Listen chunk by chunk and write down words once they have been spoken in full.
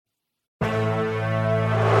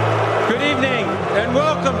Good evening and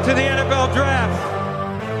welcome to the NFL Draft.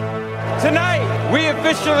 Tonight, we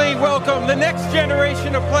officially welcome the next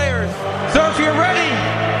generation of players. So if you're ready,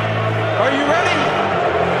 are you ready?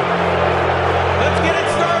 Let's get it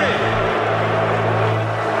started.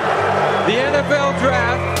 The NFL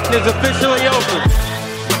Draft is officially open.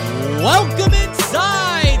 Welcome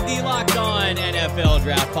inside the Locked On NFL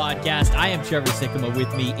Draft Podcast. I am Trevor Sikkema.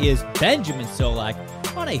 With me is Benjamin Solak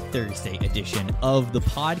on a Thursday edition of the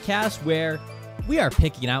podcast where we are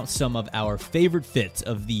picking out some of our favorite fits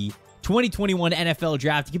of the 2021 NFL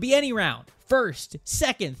Draft. It could be any round. First,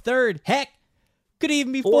 second, third, heck, could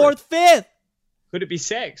even be fourth, fifth. Could it be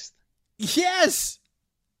sixth? Yes.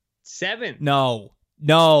 Seventh? No,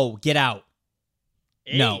 get out.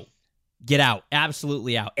 Eighth? No. Get out.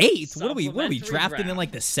 Absolutely out. Eighth? What are we drafting draft. in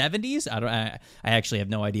like the 70s? I actually have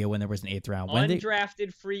no idea when there was an eighth round. When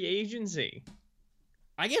Undrafted free agency.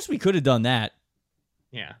 I guess we could have done that.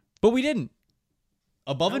 Yeah. But we didn't.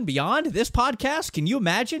 Above and beyond this podcast, can you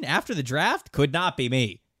imagine after the draft? Could not be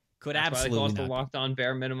me. Could That's absolutely why they not. call us the Locked On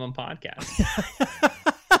Bare Minimum Podcast.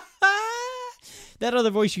 That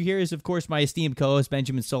other voice you hear is, of course, my esteemed co-host,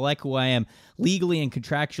 Benjamin Solek, who I am legally and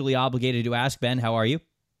contractually obligated to ask. Ben, how are you?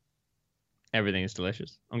 Everything is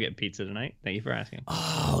delicious. I'm getting pizza tonight. Thank you for asking.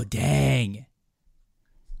 Oh, dang.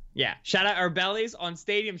 Yeah. Shout out our bellies on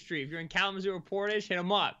Stadium Street. If you're in Kalamazoo or Portage, hit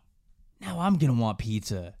them up. Now I'm going to want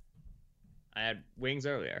pizza. I had wings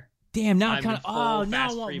earlier. Damn, now I'm kind in of, full now I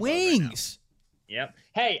fast want free mode wings. Yep.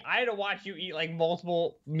 Hey, I had to watch you eat like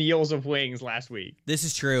multiple meals of wings last week. This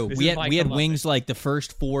is true. This we is had wings like the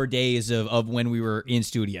first 4 days of when we were in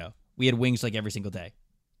studio. We had wings like every single day.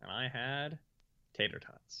 And I had tater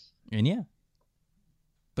tots. And yeah.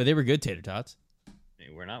 But they were good tater tots.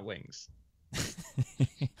 We're not wings.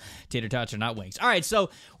 Tater tots are not wings. All right, so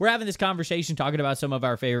we're having this conversation talking about some of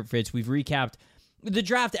our favorite fits. We've recapped the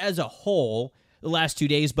draft as a whole the last 2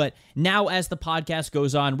 days, but now as the podcast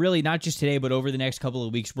goes on, really not just today, but over the next couple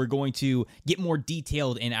of weeks, we're going to get more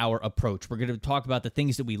detailed in our approach. We're going to talk about the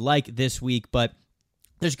things that we like this week, but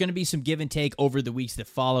there's going to be some give and take over the weeks that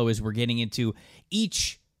follow as we're getting into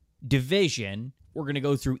each division. We're going to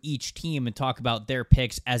go through each team and talk about their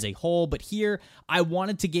picks as a whole. But here, I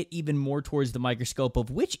wanted to get even more towards the microscope of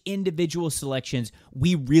which individual selections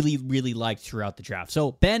we really, really liked throughout the draft.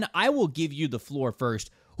 So, Ben, I will give you the floor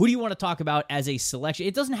first. Who do you want to talk about as a selection?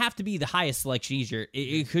 It doesn't have to be the highest selection either.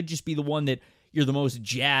 It could just be the one that you're the most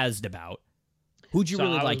jazzed about. Who'd you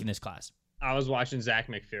really like in this class? I was watching Zach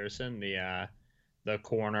McPherson, the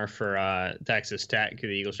corner for Texas Tech, who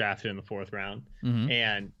the Eagles drafted in the 4th round. Mm-hmm.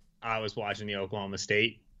 And I was watching the Oklahoma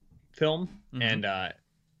State film, and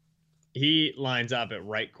he lines up at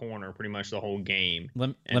right corner pretty much the whole game.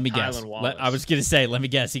 Let me guess. I was going to say, let me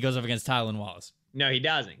guess. He goes up against Tylan Wallace. No, he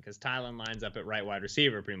doesn't, because Tylan lines up at right wide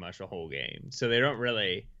receiver pretty much the whole game. So they don't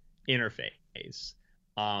really interface.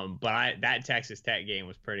 But that Texas Tech game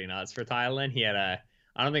was pretty nuts for Tylan. He had I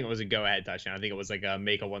don't think it was a go-ahead touchdown. I think it was like a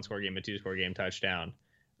make a 1-score game, a 2-score game touchdown.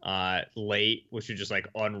 Late, which was just like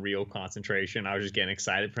unreal concentration. I was just getting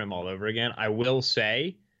excited for him all over again. I will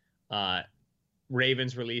say,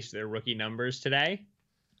 Ravens released their rookie numbers today.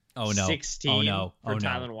 Oh no! 16 for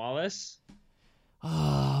Tylan Wallace.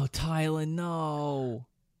 Oh, Tylan, no.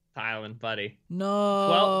 Tylan, buddy.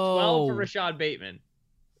 No. 12 for Rashad Bateman.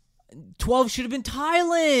 12 should have been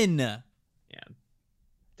Tylan. Yeah.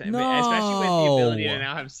 No. Especially with the ability to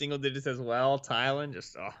now have single digits as well. Tylan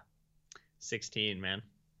just 16, man.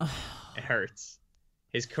 It hurts.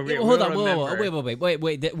 His career. Hold on,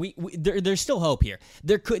 wait. There's still hope here.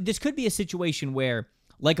 This could be a situation where,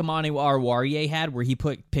 like Amani Oruwariye had, where he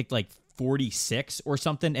picked like 46 or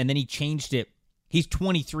something, and then he changed it. He's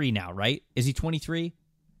 23 now, right? Is he 23?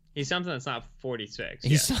 He's something that's not 46.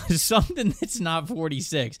 He's something that's not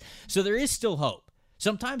 46. So there is still hope.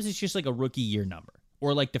 Sometimes it's just like a rookie year number,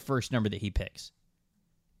 or like the first number that he picks.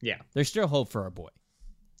 Yeah. There's still hope for our boy.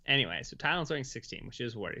 Anyway, so Tylan's wearing 16, which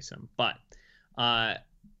is worrisome. But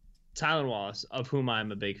Tylan Wallace, of whom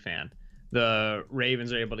I'm a big fan, the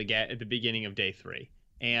Ravens are able to get at the beginning of day 3.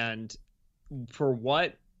 And for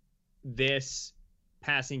what this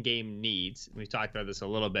passing game needs, we've talked about this a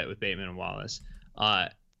little bit with Bateman and Wallace,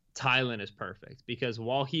 Tylan is perfect. Because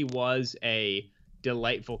while he was a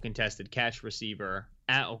delightful contested catch receiver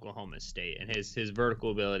at Oklahoma State, and his vertical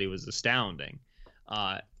ability was astounding,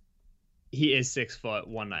 he is 6 foot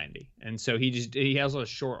 190, and so he has those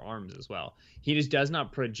short arms as well. He just does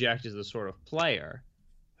not project as the sort of player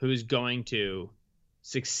who's going to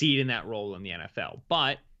succeed in that role in the NFL.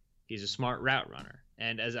 But he's a smart route runner,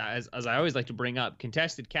 and as I always like to bring up,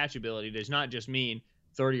 contested catch ability does not just mean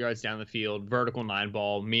 30 yards down the field, vertical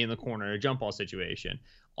 9-ball, me in the corner, a jump ball situation.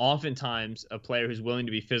 Oftentimes, a player who's willing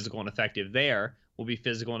to be physical and effective there will be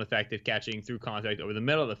physical and effective catching through contact over the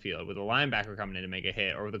middle of the field with a linebacker coming in to make a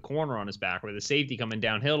hit, or with a corner on his back, or the safety coming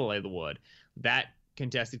downhill to lay the wood. That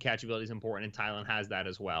contested catchability is important, and Tylen has that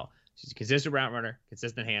as well. She's a consistent route runner,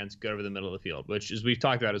 consistent hands, good over the middle of the field, which, as we've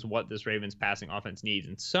talked about, is what this Ravens passing offense needs.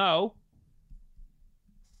 And so,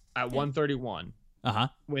 at 131,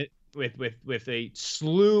 with a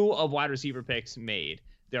slew of wide receiver picks made,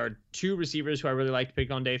 there are 2 receivers who I really like to pick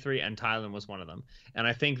on day 3, and Tylen was one of them. And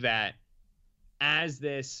I think that as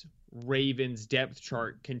this Ravens depth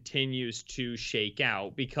chart continues to shake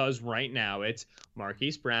out, because right now it's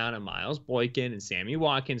Marquise Brown and Miles Boykin and Sammy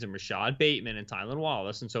Watkins and Rashad Bateman and Tylen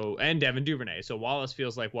Wallace and Devin Duvernay. So Wallace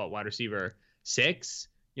feels like wide receiver 6?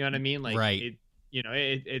 You know what I mean? Like, right.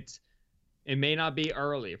 It may not be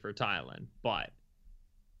early for Tylen, but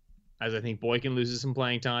as I think Boykin loses some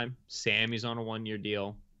playing time, Sammy's on a 1-year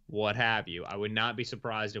deal, what have you, I would not be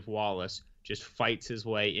surprised if Wallace just fights his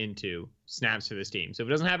way into snaps for this team. So if it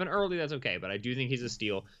doesn't happen early, that's okay. But I do think he's a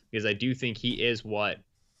steal, because I do think he is what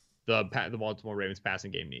the Baltimore Ravens passing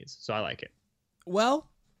game needs. So I like it. Well,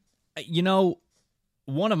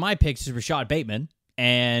 one of my picks is Rashad Bateman,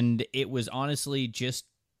 and it was honestly just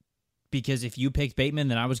because if you picked Bateman,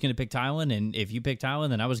 then I was going to pick Tylen, and if you picked Tylen,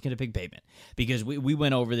 then I was going to pick Bateman, because we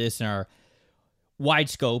went over this in our wide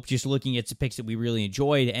scope, just looking at some picks that we really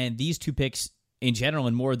enjoyed, and these 2 picks in general,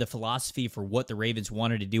 and more of the philosophy for what the Ravens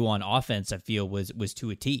wanted to do on offense, I feel was to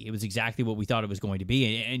a T. It was exactly what we thought it was going to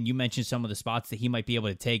be. And you mentioned some of the spots that he might be able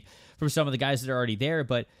to take from some of the guys that are already there,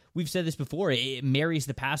 but we've said this before, it marries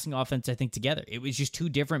the passing offense, I think, together. It was just too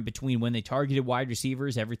different between when they targeted wide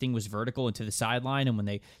receivers, everything was vertical and to the sideline, and when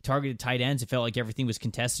they targeted tight ends, it felt like everything was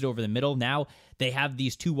contested over the middle. Now they have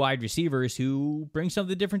these 2 wide receivers who bring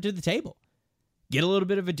something different to the table. Get a little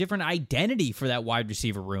bit of a different identity for that wide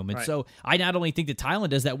receiver room. And so I not only think that Tylen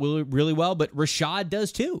does that really well, but Rashad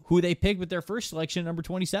does too, who they picked with their first selection, number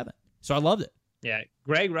 27. So I loved it. Yeah.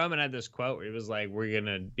 Greg Roman had this quote where he was like, we're going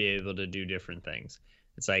to be able to do different things.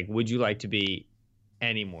 It's like, would you like to be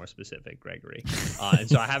any more specific, Gregory? And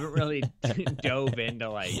so I haven't really dove into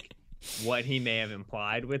like what he may have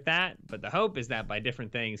implied with that. But the hope is that by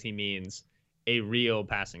different things, he means a real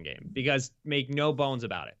passing game, because make no bones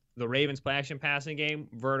about it. The Ravens play action passing game,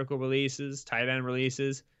 vertical releases, tight end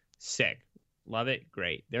releases, sick. Love it.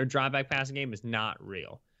 Great. Their drop back passing game is not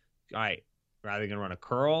real. All right. We're either going to run a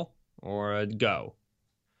curl or a go.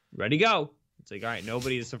 Ready, go. It's like, all right,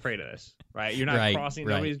 nobody's afraid of this, right? You're not crossing.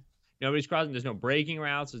 Right. Nobody's crossing. There's no breaking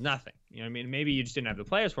routes. There's nothing. You know what I mean? Maybe you just didn't have the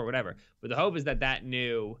players for it, whatever. But the hope is that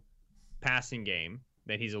new passing game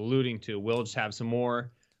that he's alluding to will just have some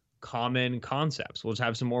more common concepts. We'll just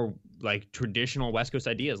have some more like traditional West Coast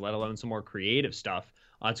ideas, let alone some more creative stuff.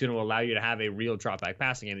 It's going to allow you to have a real drop back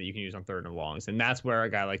passing game that you can use on 3rd and longs. And that's where a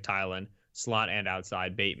guy like Tylen, slot and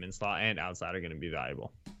outside, Bateman, slot and outside, are going to be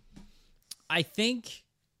valuable. I think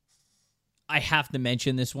I have to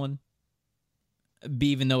mention this one,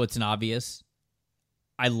 even though it's an obvious.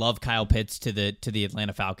 I love Kyle Pitts to the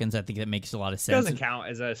Atlanta Falcons. I think that makes a lot of sense. It doesn't count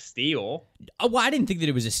as a steal. Well, I didn't think that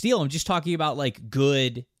it was a steal. I'm just talking about like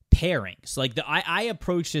good pairings. Like I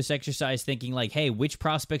approach this exercise thinking like, hey, which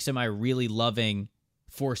prospects am I really loving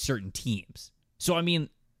for certain teams? So I mean,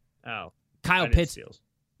 Kyle Pitts. Steals.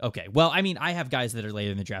 Okay, well, I mean, I have guys that are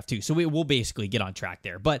later in the draft too, so we'll basically get on track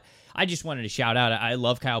there. But I just wanted to shout out, I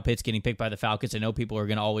love Kyle Pitts getting picked by the Falcons. I know people are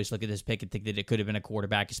going to always look at this pick and think that it could have been a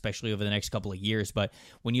quarterback, especially over the next couple of years. But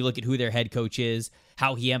when you look at who their head coach is,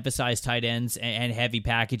 how he emphasized tight ends and heavy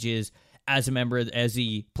packages as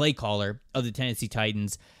the play caller of the Tennessee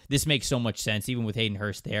Titans, this makes so much sense, even with Hayden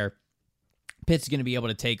Hurst there. Pitt's going to be able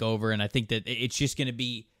to take over, and I think that it's just going to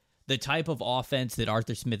be the type of offense that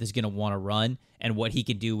Arthur Smith is going to want to run, and what he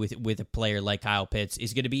can do with a player like Kyle Pitts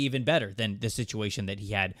is going to be even better than the situation that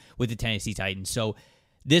he had with the Tennessee Titans. So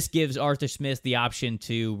this gives Arthur Smith the option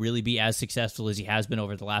to really be as successful as he has been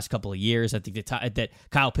over the last couple of years. I think that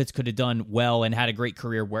Kyle Pitts could have done well and had a great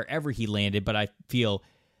career wherever he landed, but I feel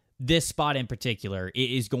this spot in particular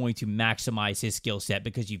is going to maximize his skill set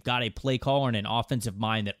because you've got a play caller and an offensive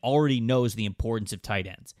mind that already knows the importance of tight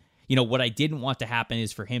ends. You know, what I didn't want to happen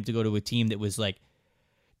is for him to go to a team that was like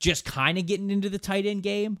just kind of getting into the tight end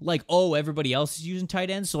game. Like, oh, everybody else is using tight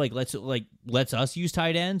ends, so let's us use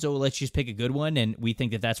tight ends. Oh, let's just pick a good one, and we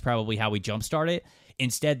think that that's probably how we jumpstart it.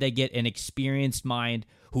 Instead, they get an experienced mind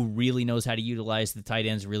who really knows how to utilize the tight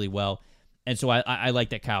ends really well. And so I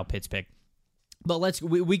like that Kyle Pitts pick. But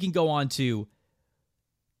we can go on to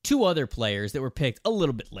two other players that were picked a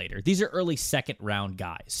little bit later. These are early second round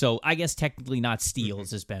guys. So I guess technically not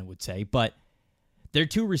steals, as Ben would say, but They're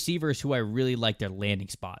two receivers who I really like their landing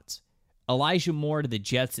spots. Elijah Moore to the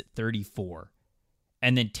Jets at 34,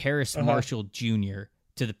 and then Terrace Marshall Jr.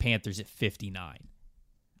 to the Panthers at 59.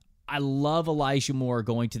 I love Elijah Moore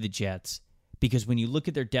going to the Jets because when you look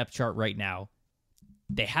at their depth chart right now,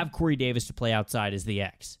 they have Corey Davis to play outside as the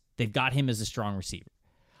X. They've got him as a strong receiver.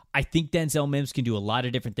 I think Denzel Mims can do a lot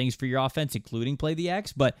of different things for your offense, including play the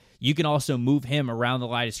X, but you can also move him around the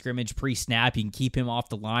line of scrimmage pre-snap. You can keep him off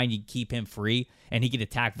the line. You can keep him free, and he can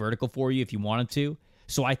attack vertical for you if you want him to.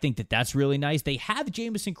 So I think that that's really nice. They have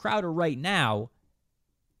Jamison Crowder right now,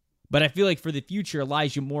 but I feel like for the future,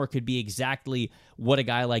 Elijah Moore could be exactly what a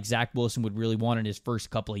guy like Zach Wilson would really want in his first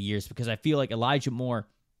couple of years, because I feel like Elijah Moore,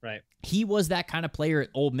 right, he was that kind of player at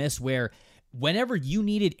Ole Miss where whenever you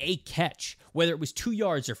needed a catch, whether it was 2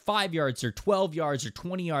 yards or 5 yards or 12 yards or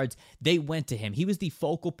 20 yards, they went to him. He was the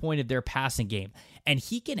focal point of their passing game. And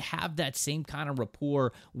he can have that same kind of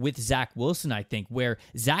rapport with Zach Wilson, I think, where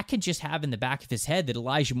Zach can just have in the back of his head that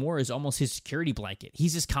Elijah Moore is almost his security blanket.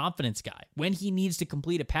 He's his confidence guy. When he needs to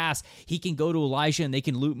complete a pass, he can go to Elijah and they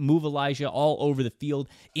can move Elijah all over the field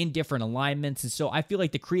in different alignments. And so I feel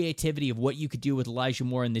like the creativity of what you could do with Elijah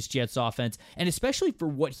Moore in this Jets offense, and especially for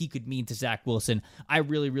what he could mean to Zach Wilson, I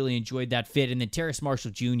really, really enjoyed that fit. And then Terrace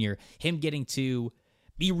Marshall Jr., him getting to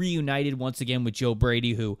be reunited once again with Joe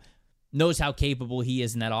Brady, who knows how capable he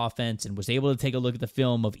is in that offense and was able to take a look at the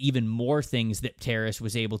film of even more things that Terrace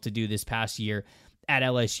was able to do this past year at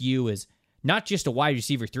LSU as not just a wide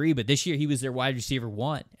receiver 3, but this year he was their wide receiver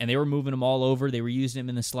 1, and they were moving him all over. They were using him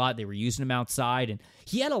in the slot. They were using him outside, and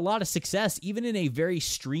he had a lot of success even in a very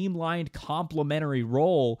streamlined complementary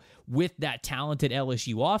role with that talented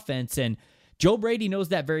LSU offense, and Joe Brady knows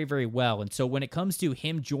that very, very well. And so when it comes to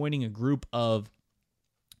him joining a group of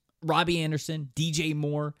Robbie Anderson, DJ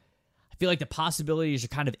Moore, I feel like the possibilities are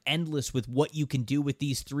kind of endless with what you can do with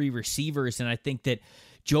these 3 receivers. And I think that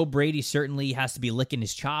Joe Brady certainly has to be licking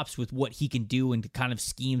his chops with what he can do and the kind of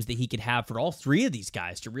schemes that he could have for all 3 of these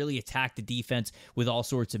guys to really attack the defense with all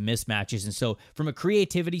sorts of mismatches. And so from a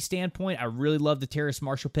creativity standpoint, I really love the Terrace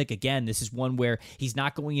Marshall pick. Again, this is one where he's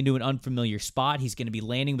not going into an unfamiliar spot. He's going to be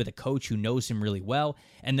landing with a coach who knows him really well.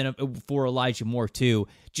 And then for Elijah Moore too,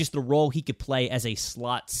 just the role he could play as a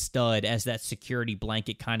slot stud, as that security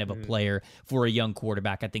blanket kind of a player for a young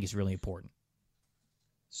quarterback, I think is really important.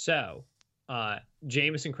 So,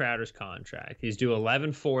 Jamison Crowder's contract. He's due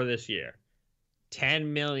 $11.4 this year, $10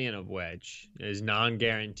 million of which is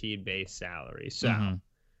non-guaranteed base salary. So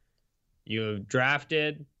you have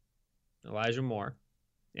drafted Elijah Moore,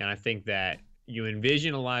 and I think that you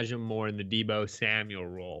envision Elijah Moore in the Deebo Samuel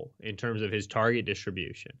role in terms of his target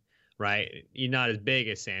distribution, right? He's not as big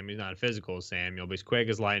as Samuel, he's not as physical as Samuel, but he's quick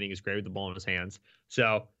as lightning, he's great with the ball in his hands.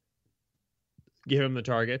 So give him the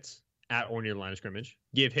targets at or near the line of scrimmage.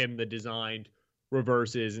 Give him the designed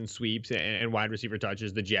reverses and sweeps and wide receiver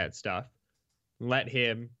touches, the jet stuff. Let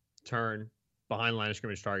him turn behind line of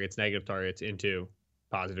scrimmage targets, negative targets, into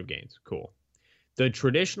positive gains. Cool. The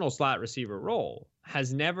traditional slot receiver role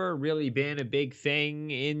has never really been a big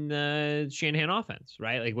thing in the Shanahan offense,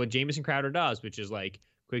 right? Like what Jamison Crowder does, which is like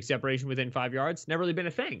quick separation within 5 yards, never really been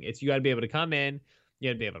a thing. It's you got to be able to come in, you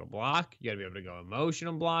got to be able to block, you got to be able to go in motion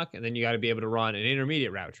and block, and then you got to be able to run an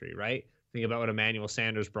intermediate route tree, right? Think about what Emmanuel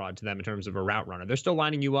Sanders brought to them in terms of a route runner. They're still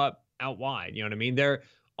lining you up out wide. You know what I mean? They're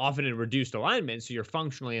often in reduced alignment, so you're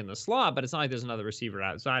functionally in the slot, but it's not like there's another receiver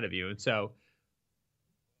outside of you. And so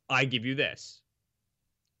I give you this.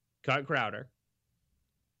 Cut Crowder.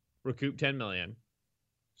 Recoup $10 million.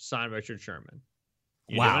 Sign Richard Sherman.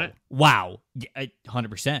 You doing it? Wow.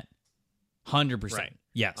 100%. 100%. Right.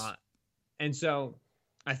 Yes. And so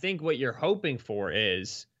I think what you're hoping for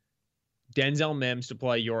is Denzel Mims to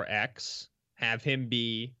play your X, have him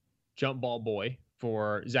be jump ball boy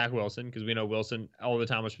for Zach Wilson, because we know Wilson all the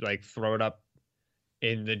time was like throw it up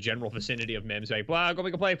in the general vicinity of Mims, like, well, go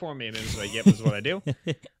make a play for me. And Mims is like, yep, this is what I do.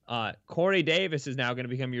 Corey Davis is now going to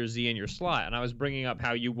become your Z in your slot. And I was bringing up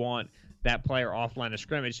how you want that player offline of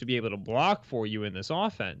scrimmage to be able to block for you in this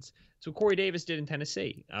offense. So Corey Davis did in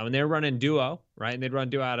Tennessee. And they were running duo, right? And they'd run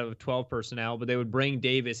duo out of 12 personnel, but they would bring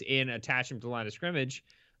Davis in, attach him to the line of scrimmage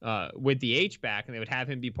with the H-back, and they would have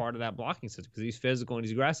him be part of that blocking system because he's physical and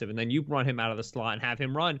he's aggressive. And then you run him out of the slot and have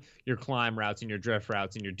him run your climb routes and your drift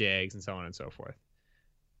routes and your digs and so on and so forth.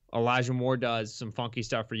 Elijah Moore does some funky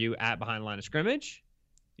stuff for you at behind the line of scrimmage,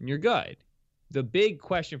 and you're good. The big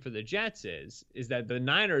question for the Jets is that the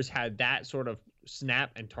Niners had that sort of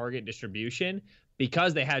snap and target distribution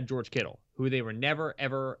because they had George Kittle, who they were never,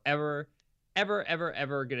 ever, ever, ever, ever,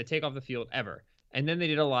 ever going to take off the field ever. And then they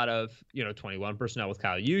did a lot of, 21 personnel with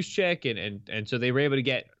Kyle Juszczyk, and so they were able to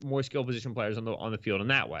get more skill position players on the field in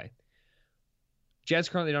that way. Jets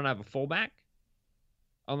currently don't have a fullback,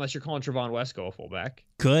 unless you're calling Trevon Wesco a fullback.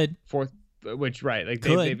 Could. Fourth, which, right, like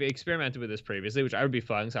they've experimented with this previously, which I would be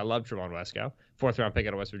fun because I love Trevon Wesco, 4th-round pick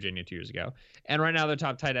out of West Virginia 2 years ago. And right now their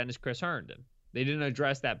top tight end is Chris Herndon. They didn't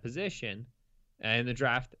address that position in the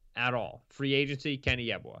draft at all. Free agency, Kenny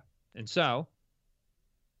Yeboah. And so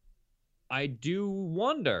I do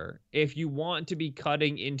wonder if you want to be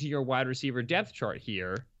cutting into your wide receiver depth chart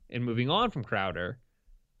here and moving on from Crowder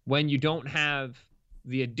when you don't have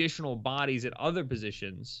the additional bodies at other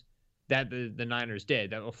positions that the Niners did,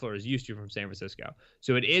 that LaFleur is used to from San Francisco.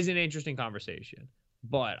 So it is an interesting conversation.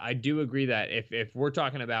 But I do agree that if we're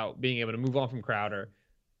talking about being able to move on from Crowder,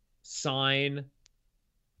 sign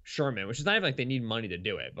Sherman, which is not even like they need money to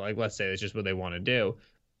do it, but like let's say that's just what they want to do,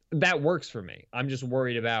 that works for me. I'm just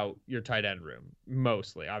worried about your tight end room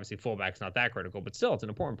mostly. Obviously, fullback's not that critical, but still, it's an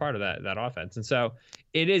important part of that offense. And so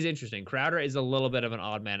it is interesting. Crowder is a little bit of an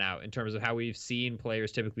odd man out in terms of how we've seen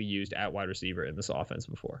players typically used at wide receiver in this offense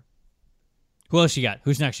before. Who else you got?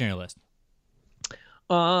 Who's next on your list?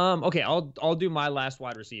 Okay, I'll do my last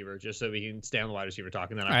wide receiver just so we can stay on the wide receiver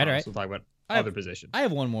talk, and then we'll talk about other positions. I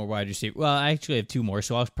have one more wide receiver. Well, I actually have 2 more,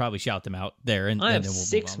 so I'll probably shout them out there. And I have then we'll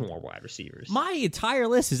 6 more wide receivers. My entire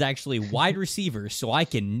list is actually wide receivers, so I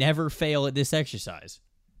can never fail at this exercise.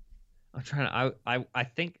 I'm trying to. I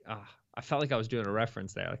think I felt like I was doing a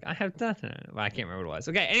reference there. Like I have nothing. I can't remember what it was.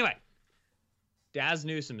 Okay, anyway, Daz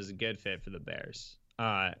Newsome is a good fit for the Bears.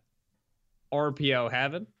 RPO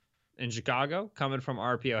heaven in Chicago, coming from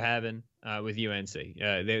RPO heaven with UNC.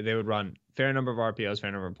 They would run fair number of RPOs,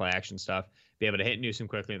 fair number of play action stuff, be able to hit Newsome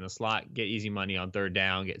quickly in the slot, get easy money on 3rd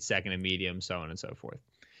down, get 2nd and medium, so on and so forth.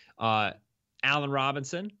 Allen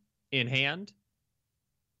Robinson in hand.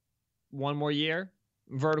 1 more year.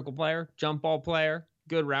 Vertical player, jump ball player,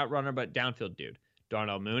 good route runner, but downfield dude.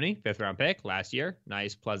 Darnell Mooney, 5th-round pick last year.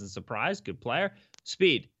 Nice, pleasant surprise. Good player.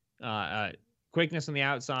 Speed, quickness on the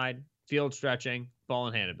outside, field stretching, ball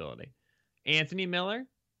and hand ability. Anthony Miller,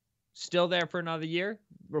 still there for another year.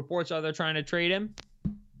 Reports are they're trying to trade him.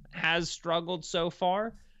 Has struggled so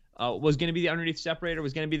far. Was going to be the underneath separator,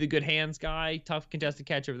 was going to be the good hands guy, tough contested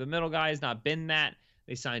catch over the middle guy. Has not been that.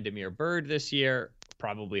 They signed Amir Byrd this year,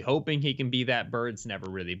 probably hoping he can be that. Bird's never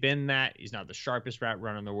really been that. He's not the sharpest route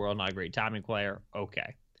runner in the world, not a great timing player.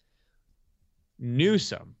 Okay.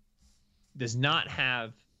 Newsome does not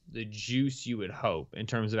have the juice you would hope in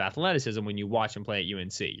terms of athleticism when you watch him play at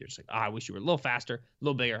UNC. You're just like, I wish you were a little faster, a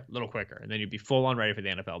little bigger, a little quicker. And then you'd be full on ready for the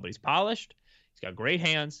NFL. But he's polished, he's got great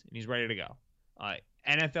hands, and he's ready to go.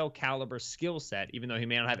 NFL caliber skill set, even though he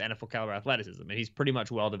may not have NFL caliber athleticism. And he's pretty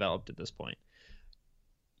much well developed at this point.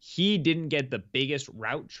 He didn't get the biggest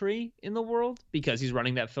route tree in the world because he's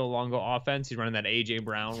running that Phil Longo offense. He's running that A.J.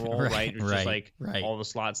 Brown role, right? It's just like all the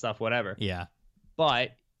slot stuff, whatever. Yeah.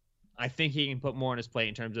 But I think he can put more on his plate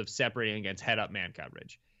in terms of separating against head-up man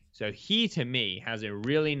coverage. So he, to me, has a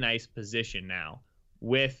really nice position now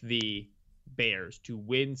with the Bears to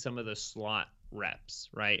win some of the slot reps,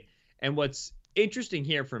 right? And what's interesting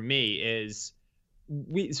here for me is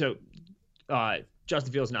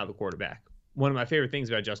Justin Fields is now the quarterback. One of my favorite things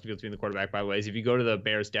about Justin Fields being the quarterback, by the way, is if you go to the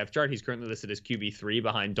Bears depth chart, he's currently listed as QB3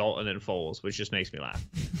 behind Dalton and Foles, which just makes me laugh.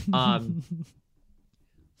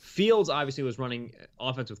 Fields obviously was running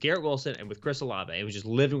offense with Garrett Wilson and with Chris Olave. It was just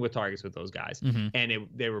living with targets with those guys. Mm-hmm. And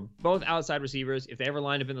they were both outside receivers. If they ever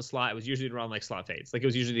lined up in the slot, it was usually to run like slot fades. Like it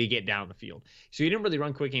was usually to get down the field. So he didn't really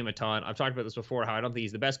run quick game a ton. I've talked about this before, how I don't think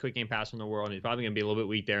he's the best quick game passer in the world. And he's probably going to be a little bit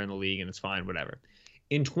weak there in the league, and it's fine, whatever.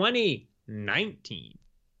 In 2019,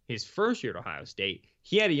 his first year at Ohio State,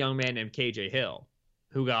 he had a young man named KJ Hill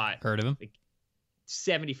who got heard of him, like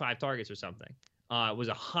 75 targets or something. Was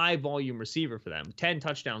a high volume receiver for them, 10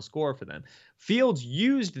 touchdown score for them. Fields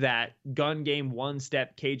used that gun game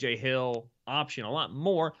 1-step KJ Hill option a lot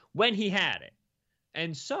more when he had it.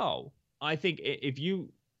 And so I think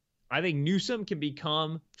Newsome can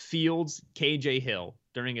become Fields KJ Hill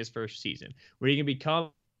during his first season, where he can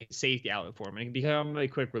become a safety outlet for him and he can become a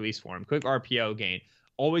quick release for him, quick RPO gain.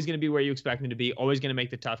 Always going to be where you expect him to be, always going to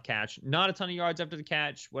make the tough catch. Not a ton of yards after the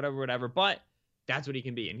catch, whatever, but that's what he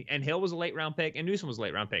can be. And Hill was a late-round pick, and Newsome was a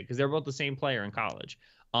late-round pick because they're both the same player in college.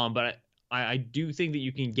 But I do think that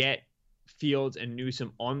you can get Fields and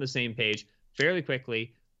Newsome on the same page fairly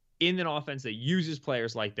quickly in an offense that uses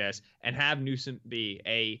players like this and have Newsome be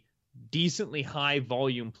a decently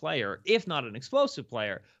high-volume player, if not an explosive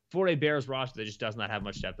player, for a Bears roster that just does not have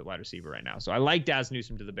much depth at wide receiver right now. So I like Daz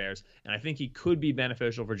Newsome to the Bears, and I think he could be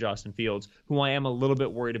beneficial for Justin Fields, who I am a little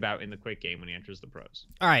bit worried about in the quick game when he enters the pros.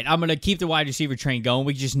 All right, I'm going to keep the wide receiver train going.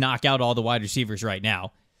 We can just knock out all the wide receivers right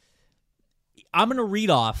now. I'm going to read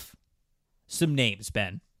off some names,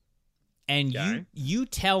 Ben, And you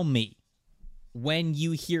tell me when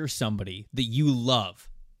you hear somebody that you love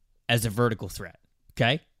as a vertical threat.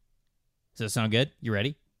 Okay? Does that sound good? You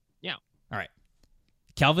ready? Yeah. All right.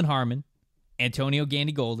 Kelvin Harmon, Antonio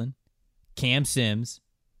Gandy-Golden, Cam Sims,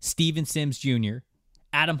 Steven Sims Jr.,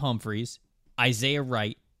 Adam Humphries, Isaiah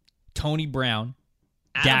Wright, Tony Brown,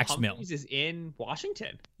 Dax Milne. Humphries is in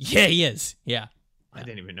Washington. Yeah, he is. Yeah. I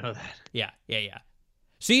didn't even know that. Yeah.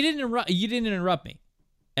 So you didn't interrupt me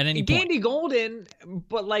at any point. Gandy-Golden,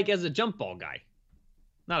 but like as a jump ball guy,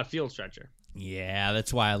 not a field stretcher. Yeah,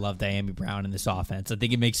 that's why I love Dyami Brown in this offense. I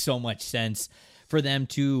think it makes so much sense for them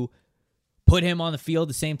to put him on the field at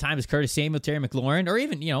the same time as Curtis Samuel, Terry McLaurin, or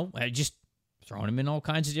even, just throwing him in all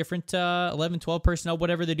kinds of different 11, 12 personnel,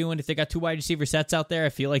 whatever they're doing. If they got 2 wide receiver sets out there, I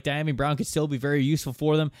feel like Dyami Brown could still be very useful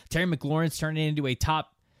for them. Terry McLaurin's turning into a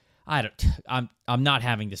top, I'm not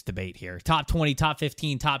having this debate here. Top 20, top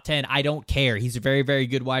 15, top 10, I don't care. He's a very, very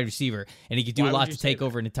good wide receiver, and he could do a lot to take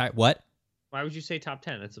over an entire, what? Why would you say top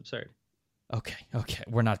 10? That's absurd. Okay.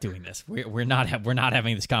 We're not doing this. We're not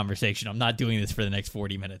having this conversation. I'm not doing this for the next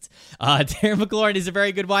 40 minutes. Terry McLaurin is a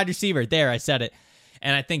very good wide receiver. There, I said it.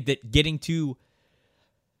 And I think that getting to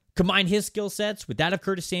combine his skill sets with that of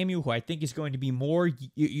Curtis Samuel, who I think is going to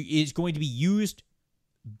be used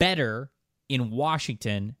better in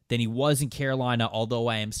Washington than he was in Carolina, although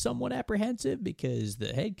I am somewhat apprehensive because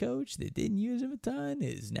the head coach that didn't use him a ton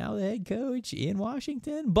is now the head coach in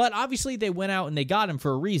Washington. But obviously they went out and they got him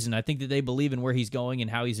for a reason. I think that they believe in where he's going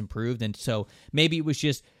and how he's improved, and so maybe it was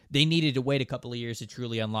just they needed to wait a couple of years to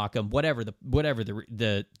truly unlock him. Whatever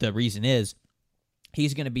the reason is,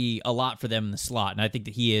 he's going to be a lot for them in the slot, and I think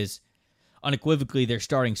that he is unequivocally their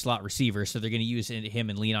starting slot receiver, so they're going to use him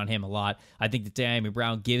and lean on him a lot. I think that Dyami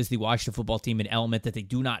Brown gives the Washington football team an element that they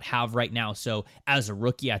do not have right now, so as a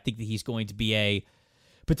rookie, I think that he's going to be a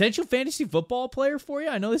potential fantasy football player for you.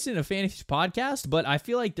 I know this isn't a fantasy podcast, but I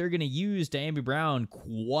feel like they're going to use Dyami Brown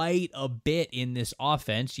quite a bit in this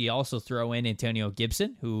offense. You also throw in Antonio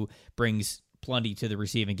Gibson, who brings plenty to the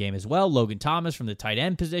receiving game as well. Logan Thomas from the tight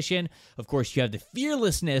end position. Of course, you have the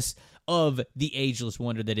fearlessness of the ageless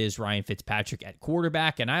wonder that is Ryan Fitzpatrick at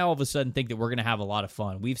quarterback, and I all of a sudden think that we're going to have a lot of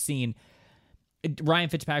fun. We've seen Ryan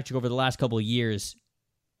Fitzpatrick over the last couple of years,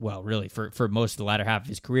 well, really for most of the latter half of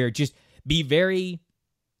his career, just be very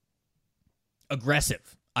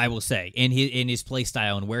aggressive, I will say, in his play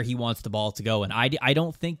style and where he wants the ball to go. And I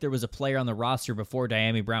don't think there was a player on the roster before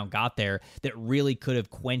Dyami Brown got there that really could have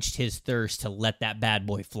quenched his thirst to let that bad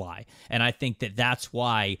boy fly. And I think that that's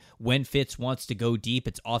why when Fitz wants to go deep,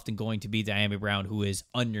 it's often going to be Dyami Brown who is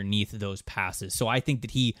underneath those passes. So I think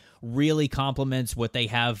that he really complements what they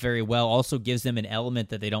have very well, also gives them an element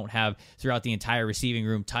that they don't have throughout the entire receiving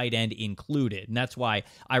room, tight end included. And that's why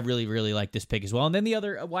I really, really like this pick as well. And then the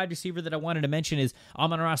other wide receiver that I wanted to mention is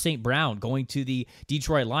Amon-Ra St. Brown going to the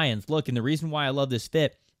Detroit Lions. Look, and the reason why I love this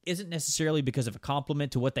fit isn't necessarily because of a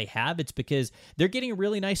compliment to what they have. It's because they're getting a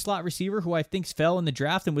really nice slot receiver who I think fell in the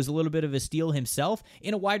draft and was a little bit of a steal himself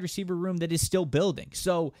in a wide receiver room that is still building.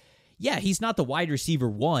 So, yeah, he's not the wide receiver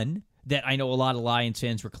one that I know a lot of Lions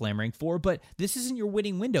fans were clamoring for, but this isn't your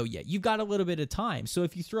winning window yet. You've got a little bit of time. So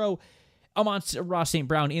if you throw Amon-Ra St.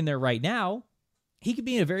 Brown in there right now, he could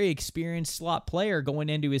be a very experienced slot player going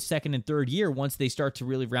into his second and third year once they start to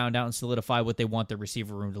really round out and solidify what they want their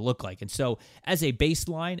receiver room to look like. And so as a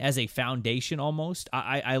baseline, as a foundation almost,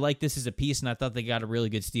 I like this as a piece, and I thought they got a really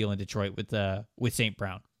good steal in Detroit with St.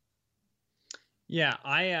 Brown.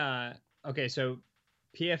 Yeah, okay, so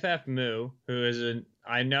PFF Mu, who is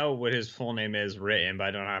I know what his full name is written, but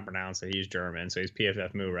I don't know how to pronounce it. He's German, so he's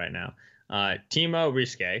PFF Mu right now. Timo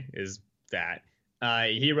Riske is that.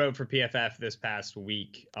 He wrote for PFF this past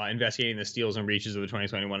week, investigating the steals and reaches of the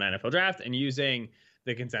 2021 NFL Draft and using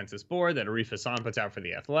the consensus board that Arif Hassan puts out for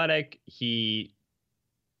The Athletic. He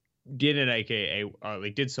did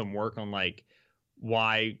did some work on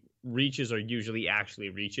why reaches are usually actually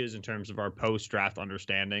reaches in terms of our post-draft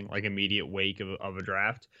understanding, like immediate wake of a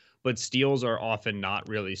draft. But steals are often not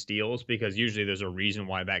really steals because usually there's a reason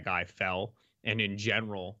why that guy fell. And in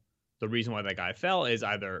general, the reason why that guy fell is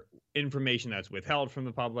either information that's withheld from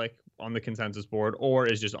the public on the consensus board or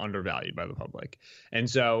is just undervalued by the public. And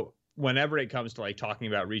so whenever it comes to talking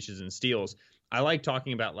about reaches and steals, I like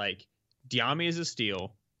talking about Dyami is a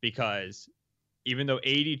steal because even though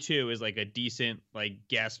 82 is a decent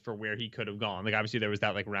guess for where he could have gone, obviously there was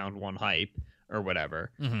that round one hype or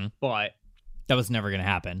whatever, but that was never going to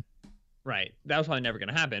happen. Right. That was probably never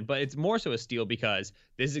going to happen, but it's more so a steal because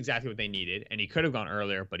this is exactly what they needed, and he could have gone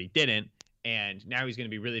earlier, but he didn't, and now he's going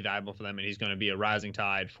to be really valuable for them, and he's going to be a rising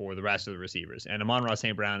tide for the rest of the receivers. And Amon-Ra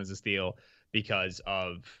St. Brown is a steal because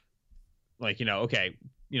of like, okay,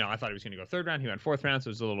 I thought he was going to go third round. He went fourth round, so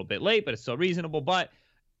it was a little bit late, but it's still reasonable. But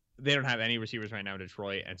they don't have any receivers right now in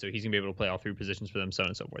Detroit, and so he's going to be able to play all three positions for them, so on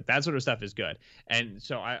and so forth. That sort of stuff is good. And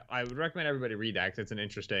so I would recommend everybody read that, because it's an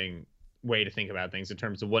interesting way to think about things in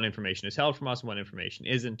terms of what information is held from us and what information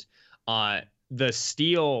isn't. The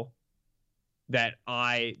steal that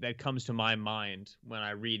comes to my mind when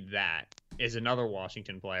I read that is another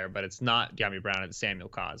Washington player, but it's not De'Ami Brown, it's Samuel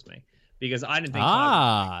Cosmi. Because I didn't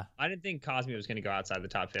think Cosmi was going to go outside the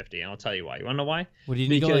top 50, and I'll tell you why. You want to know why? Well,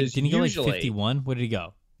 didn't he go like 51? What did he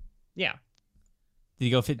go? Yeah. Did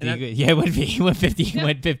he go 50? He went 50. He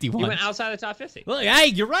went 51. He went outside the top 50. Well, hey,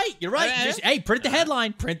 you're right. Just print the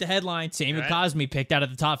headline. Print the headline. Samuel Cosmi picked out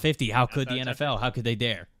of the top 50. How could the NFL? How could they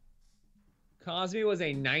dare? Cosmi was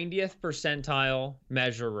a 90th percentile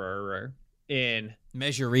measurer in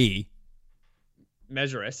measurist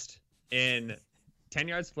in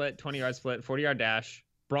 10-yard split, 20-yard split, 40-yard dash,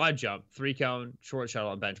 broad jump, 3-cone, short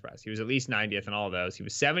shuttle, and bench press. He was at least 90th in all of those. He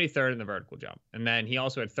was 73rd in the vertical jump. And then he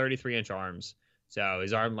also had 33-inch arms. So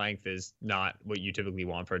his arm length is not what you typically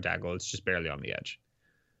want for a tackle. It's just barely on the edge.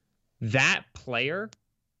 That player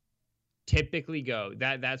typically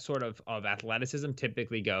that sort of athleticism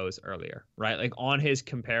typically goes earlier, right? Like on his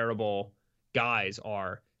comparable guys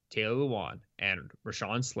are Taylor Lewan and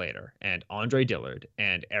Rashawn Slater and Andre Dillard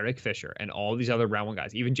and Eric Fisher and all these other round one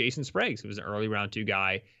guys, even Jason Spriggs, who was an early round 2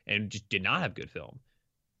 guy and just did not have good film.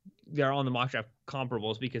 They're on the mock draft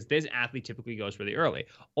comparables because this athlete typically goes really early.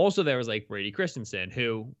 Also, there was like Brady Christensen,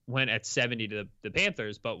 who went at 70 to the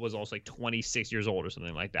Panthers, but was also like 26 years old or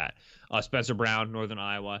something like that. Spencer Brown, Northern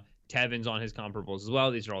Iowa, Tevin's on his comparables as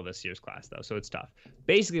well. These are all this year's class, though, so it's tough.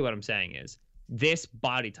 Basically, what I'm saying is this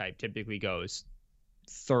body type typically goes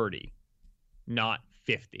 30, not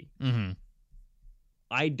 50. Mm-hmm.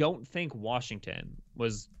 I don't think Washington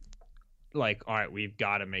was like, all right, we've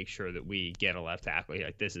got to make sure that we get a left tackle here.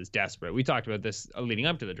 Like, this is desperate. We talked about this leading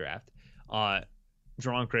up to the draft.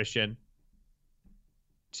 Jerron Christian,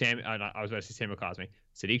 I was about to say Samuel Cosmi,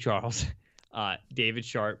 Sadiq Charles, David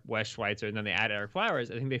Sharp, Wes Schweitzer, and then they add Eric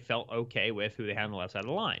Flowers. I think they felt okay with who they had on the left side of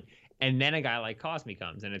the line. And then a guy like Cosmi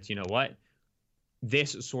comes, and it's, you know what?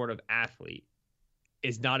 This sort of athlete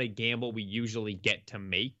is not a gamble we usually get to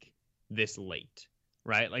make this late,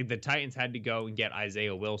 right? Like the Titans had to go and get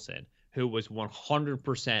Isaiah Wilson, who was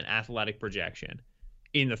 100% athletic projection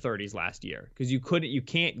in the 30s last year, because you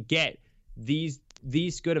can't get this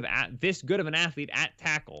good of an athlete at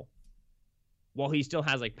tackle while he still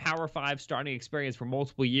has like Power 5 starting experience for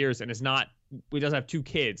multiple years and he doesn't have 2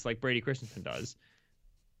 kids like Brady Christensen does.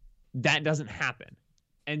 That doesn't happen.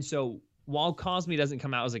 And so while Cosmi doesn't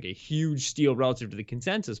come out as like a huge steal relative to the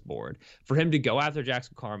consensus board, for him to go after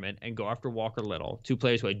Jackson Carman and go after Walker Little, 2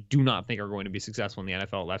 players who I do not think are going to be successful in the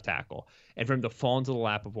NFL at left tackle, and for him to fall into the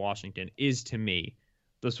lap of Washington is, to me,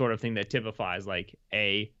 the sort of thing that typifies like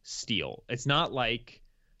a steal. It's not like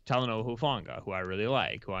Talanoa Hufanga, who I really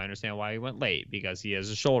like, who I understand why he went late because he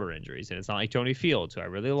has shoulder injuries. And it's not like Tony Fields, who I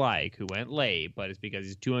really like, who went late, but it's because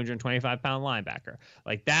he's a 225-pound linebacker.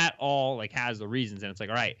 Like that all like has the reasons. And it's like,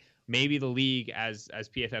 all right, maybe the league, as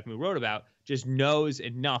PFF Moo wrote about, just knows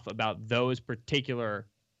enough about those particular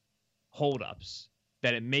holdups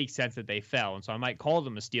that it makes sense that they fell. And so I might call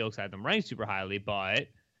them a steal because I have them ranked super highly, but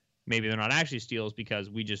maybe they're not actually steals because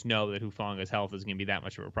we just know that Hufanga's health is going to be that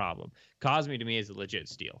much of a problem. Cosmi, to me, is a legit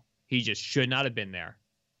steal. He just should not have been there.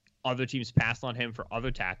 Other teams passed on him for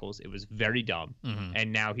other tackles. It was very dumb. Mm-hmm.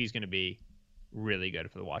 And now he's going to be really good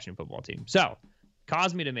for the Washington football team. So,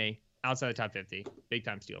 Cosmi, to me, outside the top 50,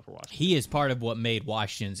 big-time steal for Washington. He is part of what made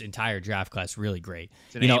Washington's entire draft class really great.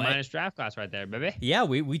 It's an A- draft class right there, baby. Yeah,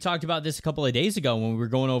 we talked about this a couple of days ago when we were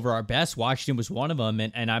going over our best. Washington was one of them,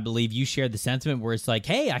 and I believe you shared the sentiment where it's like,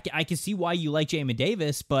 hey, I can see why you like Jamin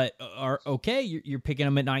Davis, but you're picking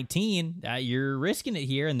him at 19. You're risking it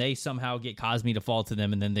here, and they somehow get Cosmi to fall to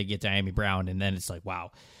them, and then they get De'Ami Brown, and then it's like, wow.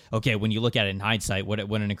 Okay, when you look at it in hindsight, what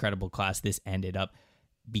an incredible class this ended up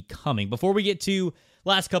becoming. Before we get to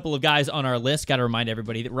last couple of guys on our list, got to remind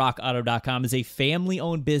everybody that RockAuto.com is a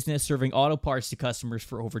family-owned business serving auto parts to customers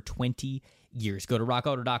for over 20 years. Go to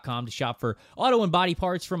RockAuto.com to shop for auto and body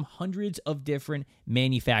parts from hundreds of different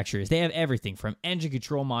manufacturers. They have everything from engine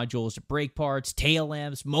control modules to brake parts, tail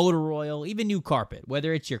lamps, motor oil, even new carpet.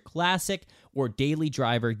 Whether it's your classic or daily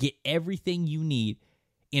driver, get everything you need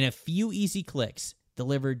in a few easy clicks,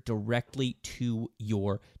 delivered directly to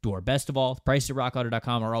your door. Best of all, the prices at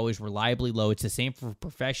RockAuto.com are always reliably low. It's the same for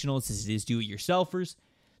professionals as it is do-it-yourselfers.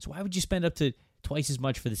 So why would you spend up to twice as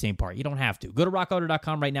much for the same part? You don't have to. Go to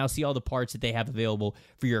RockAuto.com right now, see all the parts that they have available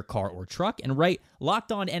for your car or truck, and write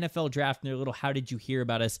Locked On NFL Draft in their little How Did You Hear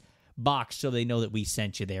About Us box so they know that we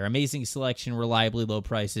sent you there. Amazing selection, reliably low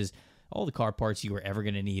prices, all the car parts you are ever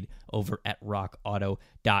going to need over at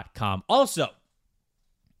rockauto.com. Also,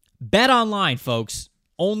 Bet Online, folks.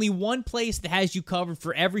 Only one place that has you covered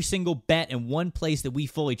for every single bet and one place that we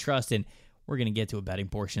fully trust in. We're going to get to a betting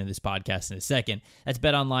portion of this podcast in a second. That's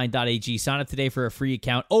betonline.ag. Sign up today for a free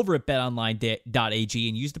account over at betonline.ag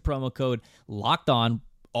and use the promo code LOCKEDON,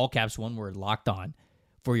 all caps, one word, locked on,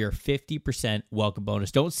 for your 50% welcome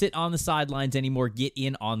bonus. Don't sit on the sidelines anymore. Get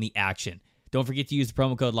in on the action. Don't forget to use the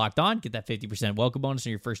promo code Locked On. Get that 50% welcome bonus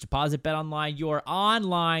on your first deposit. Bet Online, your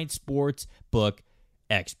online sports book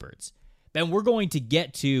experts. Ben, we're going to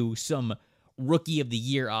get to some Rookie of the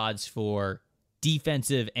Year odds for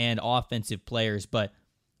defensive and offensive players, but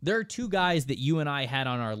there are two guys that you and I had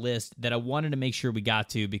on our list that I wanted to make sure we got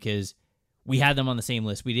to because we had them on the same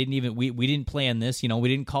list. We didn't plan this. We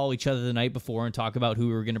didn't call each other the night before and talk about who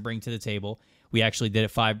we were going to bring to the table. We actually did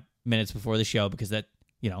it 5 minutes before the show because that,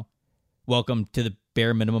 welcome to the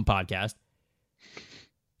Bare Minimum Podcast.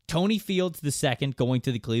 Tony Fields the second going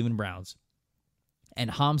to the Cleveland Browns, and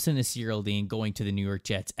Hamza Nasir-Al-Din going to the New York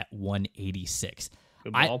Jets at 186.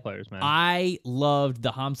 Good ball players, man. I loved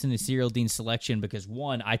the Hamza Nasir-Al-Din selection because,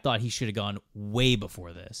 one, I thought he should have gone way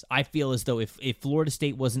before this. I feel as though if Florida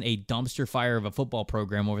State wasn't a dumpster fire of a football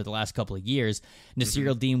program over the last couple of years,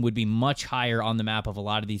 Nasir-Al-Din would be much higher on the map of a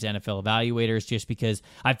lot of these NFL evaluators just because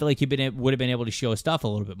I feel like he would have been able to show his stuff a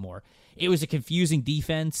little bit more. It was a confusing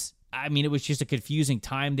defense. I mean, it was just a confusing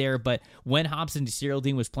time there, but when Hamza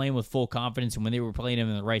Nasir-Al-Din was playing with full confidence and when they were playing him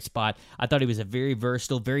in the right spot, I thought he was a very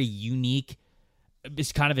versatile, very unique,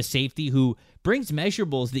 it's kind of a safety who brings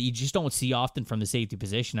measurables that you just don't see often from the safety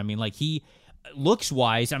position. I mean, like he looks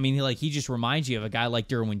wise. I mean, like he just reminds you of a guy like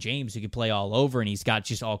Derwin James who could play all over and he's got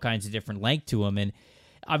just all kinds of different length to him. And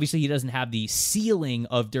obviously he doesn't have the ceiling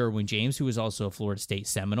of Derwin James, who is also a Florida State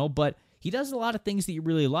Seminole, but he does a lot of things that you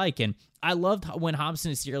really like. And I loved when Hamza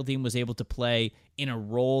Nasir-Al-Din was able to play in a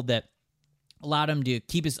role that allowed him to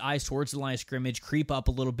keep his eyes towards the line of scrimmage, creep up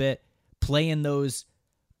a little bit, play in those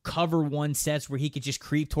cover one sets where he could just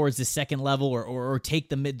creep towards the second level or take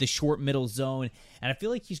the short middle zone. And I feel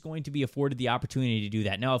like he's going to be afforded the opportunity to do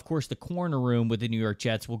that. Now, of course, the corner room with the New York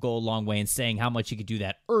Jets will go a long way in saying how much he could do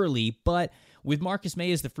that early. But with Marcus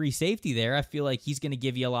May as the free safety there, I feel like he's going to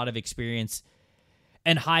give you a lot of experience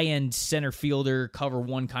and high-end center fielder, cover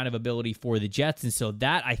one kind of ability for the Jets. And so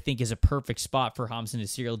that, I think, is a perfect spot for Hamza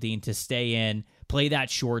Nasir-Al-Din to stay in, play that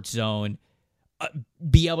short zone,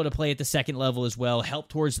 be able to play at the second level as well, help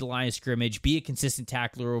towards the line of scrimmage, be a consistent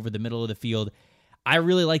tackler over the middle of the field. I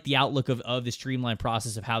really like the outlook of the streamlined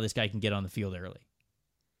process of how this guy can get on the field early.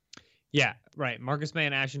 Yeah, right. Marcus May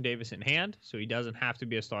and Ashton Davis in hand, so he doesn't have to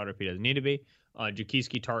be a starter if he doesn't need to be.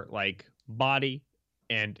 Jaquiski Tart-like body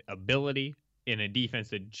and ability in a defense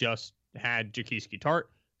that just had Jaquiski Tart.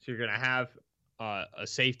 So you're going to have a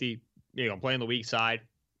safety, play on the weak side.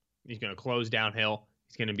 He's going to close downhill.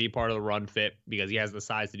 He's going to be part of the run fit because he has the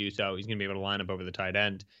size to do so. He's going to be able to line up over the tight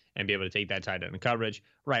end and be able to take that tight end in coverage.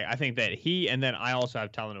 Right. I think that and then I also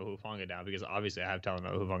have Talanoa Hufanga down because obviously I have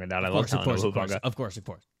Talanoa Hufanga down. I love Talanoa Hufanga. Of course.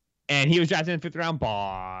 And he was drafted in the 5th round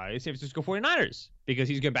by San Francisco 49ers because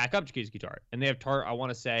he's going to back up Jaquiski Tart. And they have Tart, I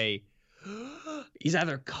want to say, he's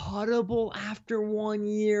either cuttable after 1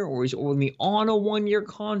 year or he's only on a 1-year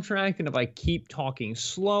contract. And if I keep talking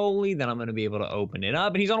slowly, then I'm going to be able to open it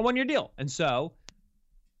up. And he's on a 1-year deal. And so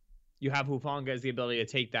you have Hufanga as the ability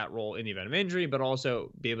to take that role in the event of injury, but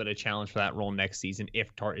also be able to challenge for that role next season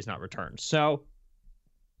if Tart is not returned. So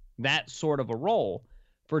that sort of a role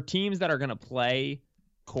for teams that are going to play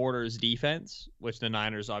quarters defense, which the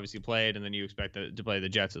Niners obviously played, and then you expect to play the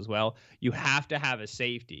Jets as well. You have to have a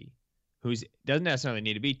safety who doesn't necessarily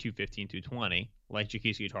need to be 215, 220 like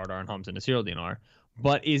Jaquiski Tartar and Hamza Nasir-Al-Din are,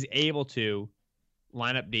 but is able to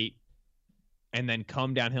line up deep and then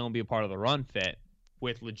come downhill and be a part of the run fit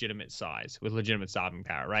with legitimate size, with legitimate stopping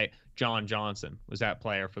power, right? John Johnson was that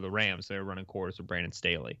player for the Rams. They were running quarters with Brandon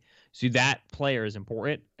Staley. So that player is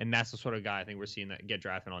important, and that's the sort of guy I think we're seeing that get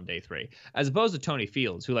drafted on day 3. As opposed to Tony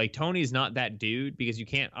Fields, who, Tony's not that dude because you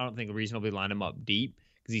can't, I don't think, reasonably line him up deep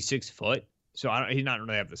because he's 6 foot. So he's not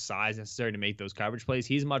really have the size necessary to make those coverage plays.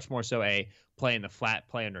 He's much more so a play in the flat,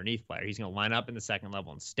 play underneath player. He's going to line up in the second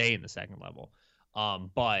level and stay in the second level.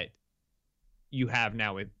 But you have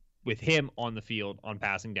now with him on the field on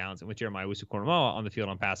passing downs and with Jeremiah Owusu-Koramoah on the field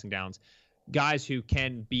on passing downs, guys who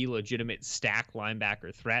can be legitimate stack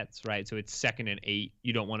linebacker threats, right? So it's 2nd and 8.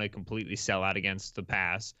 You don't want to completely sell out against the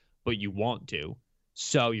pass, but you want to.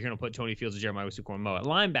 So you're going to put Tony Fields and Jeremiah Owusu-Koramoah at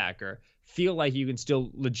linebacker, feel like you can still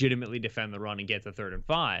legitimately defend the run and get to 3rd and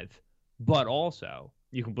 5, but also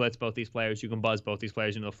You can blitz both these players. You can buzz both these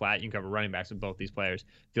players into the flat. You can cover running backs with both these players.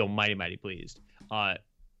 Feel mighty, mighty pleased.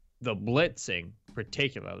 The blitzing,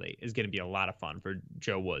 particularly, is going to be a lot of fun for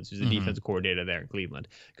Joe Woods, who's the defensive coordinator there in Cleveland.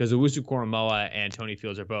 Because Owusu-Koramoah and Tony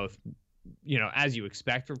Fields are both, as you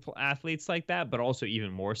expect for athletes like that, but also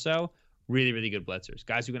even more so, really, really good blitzers.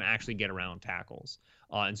 Guys who can actually get around tackles.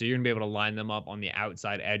 And so you're going to be able to line them up on the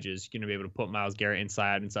outside edges. You're going to be able to put Myles Garrett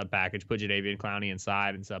inside and sub-package, put Jadeveon Clowney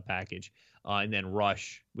inside and sub-package, and then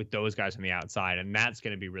rush with those guys on the outside. And that's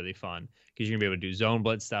going to be really fun because you're going to be able to do zone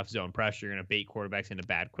blitz stuff, zone pressure. You're going to bait quarterbacks into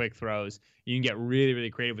bad quick throws. You can get really, really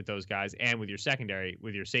creative with those guys and with your secondary,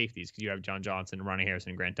 with your safeties, because you have John Johnson, Ronnie Harrison,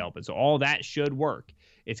 and Grant Delpit. So all that should work.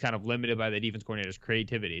 It's kind of limited by the defense coordinator's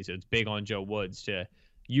creativity. So it's big on Joe Woods to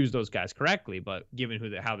use those guys correctly, but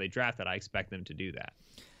given how they drafted, I expect them to do that.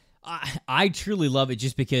 I truly love it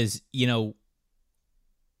just because,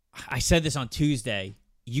 I said this on Tuesday.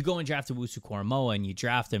 You go and draft Owusu-Koramoah and you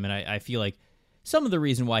draft him, and I feel like some of the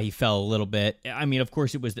reason why he fell a little bit, I mean, of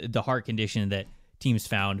course, it was the heart condition that teams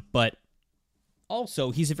found, but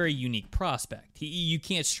also he's a very unique prospect. You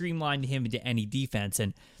can't streamline him into any defense,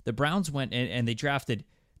 and the Browns went and they drafted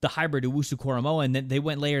the hybrid Owusu-Koramoah, and then they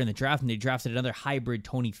went later in the draft and they drafted another hybrid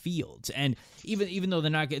Tony Fields. And even though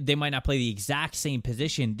they might not play the exact same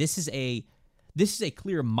position, this is a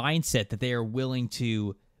clear mindset that they are willing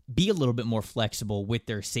to be a little bit more flexible with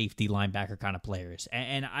their safety linebacker kind of players.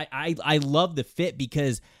 And I love the fit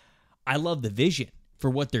because I love the vision for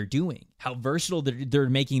what they're doing, how versatile they're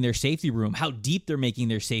making their safety room, how deep they're making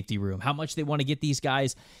their safety room, how much they want to get these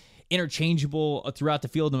guys interchangeable throughout the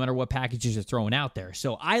field no matter what packages are thrown out there.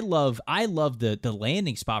 So I love the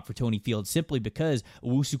landing spot for Tony Fields simply because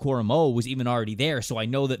Owusu-Koramoah was even already there, so I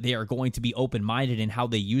know that they are going to be open-minded in how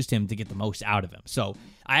they used him to get the most out of him. So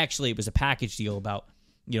it was a package deal about,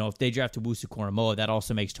 if they draft Owusu-Koramoah, that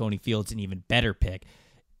also makes Tony Fields an even better pick,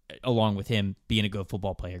 along with him being a good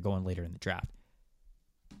football player going later in the draft.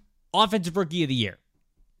 Offensive Rookie of the Year.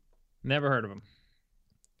 Never heard of him.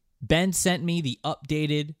 Ben sent me the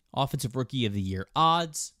updated Offensive Rookie of the Year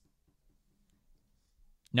odds.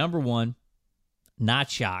 Number 1,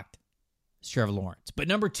 not shocked, is Trevor Lawrence. But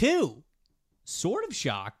number 2, sort of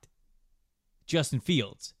shocked, Justin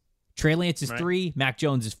Fields. Trey Lance is 3, Mac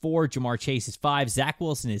Jones is 4, Jamar Chase is 5, Zach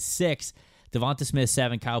Wilson is 6, Devonta Smith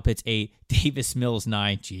 7, Kyle Pitts 8, Davis Mills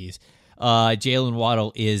 9, Jalen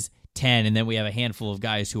Waddle is 10, and then we have a handful of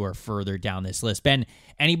guys who are further down this list. Ben,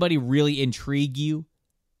 anybody really intrigue you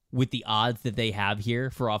with the odds that they have here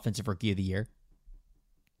for Offensive Rookie of the Year?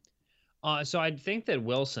 So I think that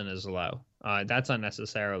Wilson is low. That's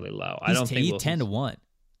unnecessarily low. He's 10 to 1.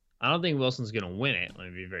 I don't think Wilson's going to win it. Let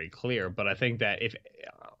me be very clear. But I think that if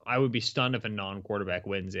I would be stunned if a non-quarterback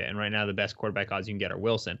wins it. And right now, the best quarterback odds you can get are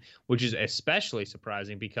Wilson, which is especially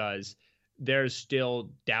surprising because there's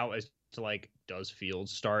still doubt as to does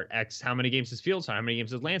Fields start X? How many games does Fields start? How many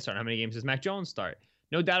games does Lance start? How many games does Mac Jones start?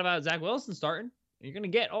 No doubt about Zach Wilson starting. You're going to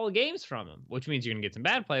get all the games from him, which means you're going to get some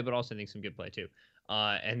bad play, but also I think some good play too.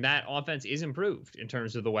 And that offense is improved in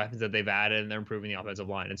terms of the weapons that they've added, and they're improving the offensive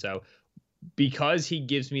line. And so because he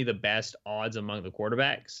gives me the best odds among the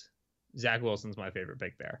quarterbacks, Zach Wilson's my favorite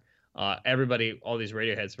pick there. Everybody, all these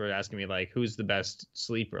Radioheads were asking me, who's the best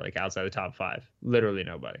sleeper, outside the top 5? Literally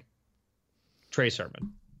nobody. Trey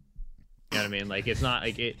Sermon. You know what I mean? It's not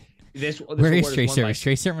Where is Trey Sermon? Is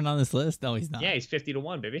Trey Sermon on this list? No, he's not. Yeah, he's 50 to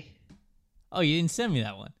 1, baby. Oh, you didn't send me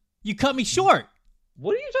that one. You cut me short.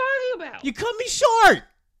 What are you talking about? You cut me short.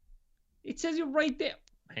 It says it right there.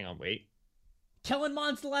 Hang on, wait. Kellen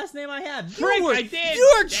Mond's the last name I have. I did.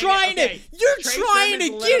 You're trying to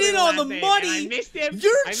get in on the money. I missed him.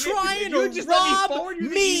 You're trying to rob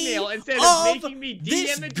me instead of making me DM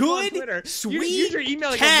this it good, on Twitter. sweet you're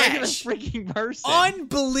emailing cash. a regular freaking person.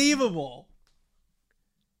 Unbelievable.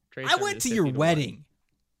 I went to your wedding.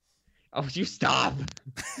 Oh, you stop.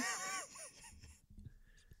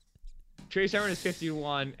 Trey Sermon is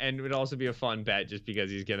 51, and it would also be a fun bet just because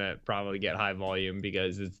he's going to probably get high volume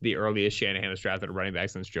because it's the earliest Shanahan has drafted a running back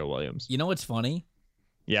since Joe Williams. You know what's funny?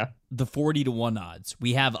 Yeah. The 40 to 1 odds.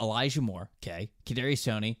 We have Elijah Moore, okay. Kadarius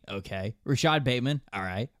Toney, okay. Rashad Bateman, all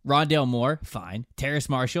right. Rondale Moore, fine. Terrace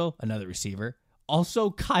Marshall, another receiver.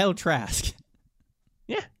 Also Kyle Trask.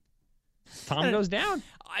 Yeah. Tom goes down.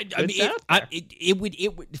 I mean, it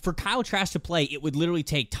would for Kyle Trask to play, it would literally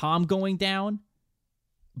take Tom going down,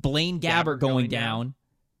 Blaine Gabbert going down,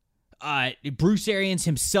 Bruce Arians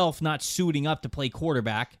himself not suiting up to play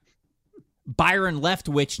quarterback, Byron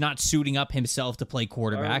Leftwich not suiting up himself to play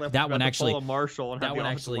quarterback. That one actually, Marshall and have the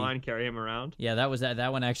offensive line carry him around. Yeah,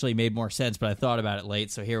 that one actually made more sense, but I thought about it late,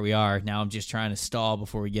 so here we are. Now I'm just trying to stall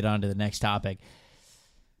before we get on to the next topic.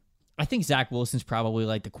 I think Zach Wilson's probably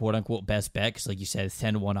like the quote-unquote best bet because, like you said, it's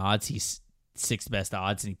 10-1 odds. He's sixth best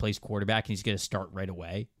odds, and he plays quarterback, and he's going to start right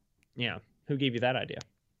away. Yeah. Who gave you that idea?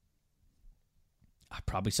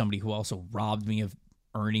 Probably somebody who also robbed me of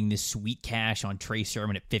earning this sweet cash on Trey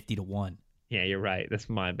Sermon at 50-1. Yeah, you're right. That's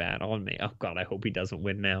my bad on me. Oh, God, I hope he doesn't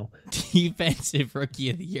win now. Defensive Rookie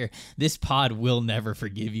of the Year. This pod will never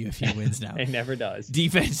forgive you if he wins now. It never does.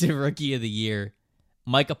 Defensive Rookie of the Year.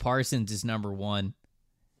 Micah Parsons is number 1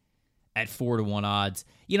 at 4-1 odds.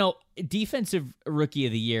 You know, Defensive Rookie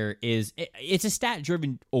of the Year it's a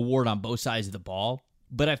stat-driven award on both sides of the ball,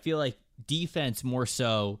 but I feel like defense more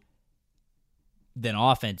so than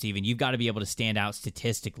offense even. You've got to be able to stand out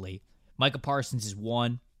statistically. Micah Parsons is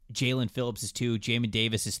 1. Jalen Phillips is 2. Jamin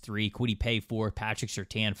Davis is 3. Kwity Paye 4. Patrick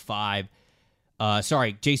Surtain 5.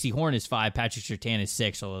 J.C. Horn is 5. Patrick Surtain is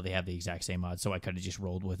 6, although they have the exact same odds, so I could have just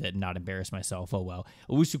rolled with it and not embarrassed myself. Oh, well.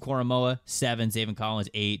 Owusu Koromoa, 7. Zaven Collins,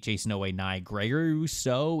 8. Jason Oweh, 9. Gregory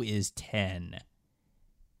Rousseau is 10.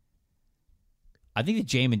 I think the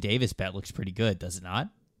Jamin Davis bet looks pretty good, does it not?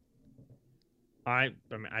 I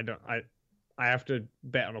have to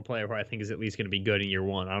bet on a player who I think is at least going to be good in year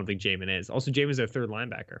one. I don't think Jamin is. Also, Jamin's their third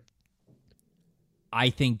linebacker. I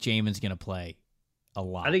think Jamin's going to play a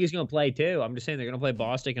lot. I think he's going to play too. I'm just saying they're going to play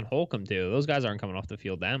Bostic and Holcomb too. Those guys aren't coming off the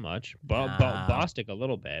field that much. Bostic a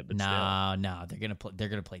little bit, but no, they're going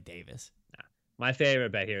to play Davis. Nah. My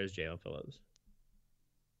favorite bet here is Jalen Phillips.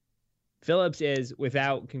 Phillips is,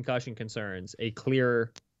 without concussion concerns, a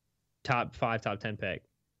clear top 5, top 10 pick.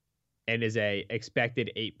 And is a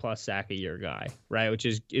expected 8+ sack a year guy, right? Which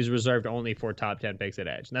is reserved only for top 10 picks at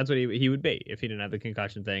edge. And that's what he would be if he didn't have the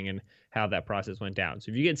concussion thing and how that process went down.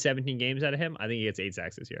 So if you get 17 games out of him, I think he gets 8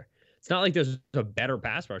 sacks this year. It's not like there's a better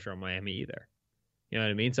pass rusher on Miami either. You know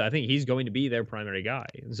what I mean? So I think he's going to be their primary guy.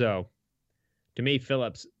 And so to me,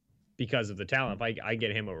 Phillips, because of the talent, if I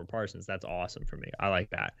get him over Parsons, that's awesome for me. I like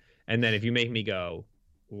that. And then if you make me go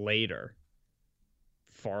later,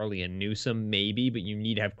 Farley and Newsome maybe, but you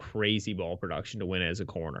need to have crazy ball production to win as a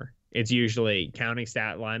corner. It's usually counting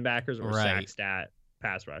stat linebackers or sack stat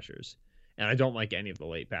pass rushers. And I don't like any of the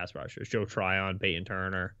late pass rushers. Joe Tryon, Peyton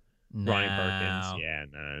Turner, Ronnie Perkins. Yeah,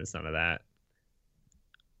 no, it's none of that.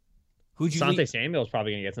 Asante Samuel's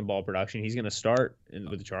probably going to get some ball production. He's going to start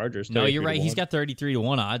with the Chargers. No, you're right. He's got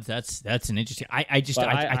 33-1 odds. That's an interesting. I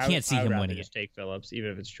can't see him winning it. Just take Phillips,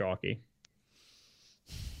 even if it's chalky.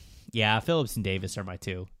 Yeah, Phillips and Davis are my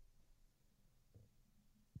 2.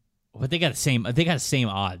 But they got the same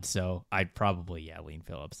odds, so I'd probably lean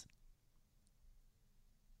Phillips.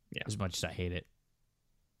 Yeah. As much as I hate it.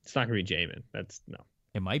 It's not going to be Jamin. No.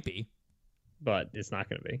 It might be. But it's not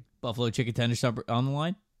going to be. Buffalo Chicken Tenders on the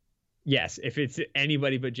line? Yes, if it's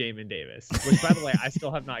anybody but Jamin Davis. Which, by the way, I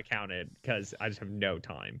still have not counted because I just have no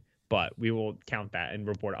time. But we will count that and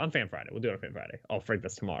report it on Fan Friday. We'll do it on Fan Friday. Oh, frick,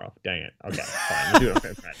 that's tomorrow. Dang it. Okay, fine. We'll do it on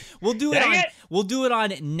Fan Friday. We'll do it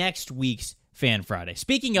on next week's Fan Friday.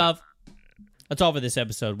 Speaking of, that's all for this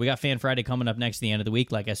episode. We got Fan Friday coming up next at the end of the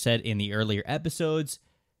week. Like I said in the earlier episodes,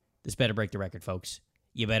 this better break the record, folks.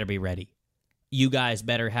 You better be ready. You guys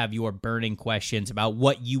better have your burning questions about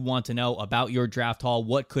what you want to know about your draft haul,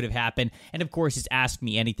 what could have happened, and of course, it's Ask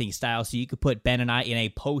Me Anything style, so you could put Ben and I in a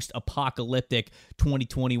post-apocalyptic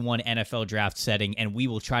 2021 NFL draft setting, and we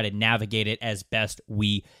will try to navigate it as best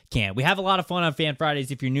we can. We have a lot of fun on Fan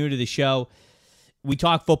Fridays. If you're new to the show, we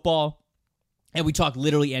talk football, and we talk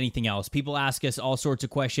literally anything else. People ask us all sorts of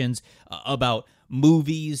questions about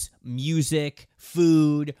movies, music,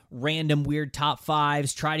 food, random weird top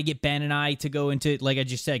 5s, try to get Ben and I to go into, like I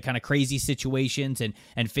just said, kind of crazy situations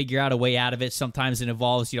and figure out a way out of it. Sometimes it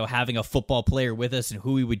involves, having a football player with us and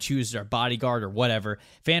who we would choose as our bodyguard or whatever.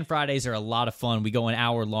 Fan Fridays are a lot of fun. We go an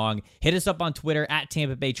hour long. Hit us up on Twitter at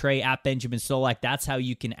Tampa Bay Trey, at Benjamin Solak. That's how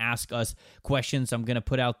you can ask us questions. I'm going to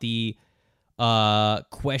put out the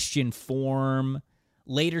question form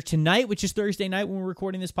later tonight, which is Thursday night when we're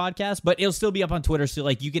recording this podcast, but it'll still be up on Twitter, so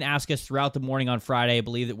you can ask us throughout the morning on Friday. I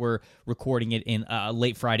believe that we're recording it in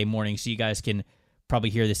late Friday morning, so you guys can probably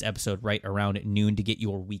hear this episode right around noon to get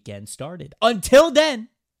your weekend started. Until then,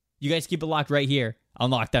 you guys keep it locked right here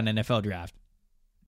on Locked On NFL Draft.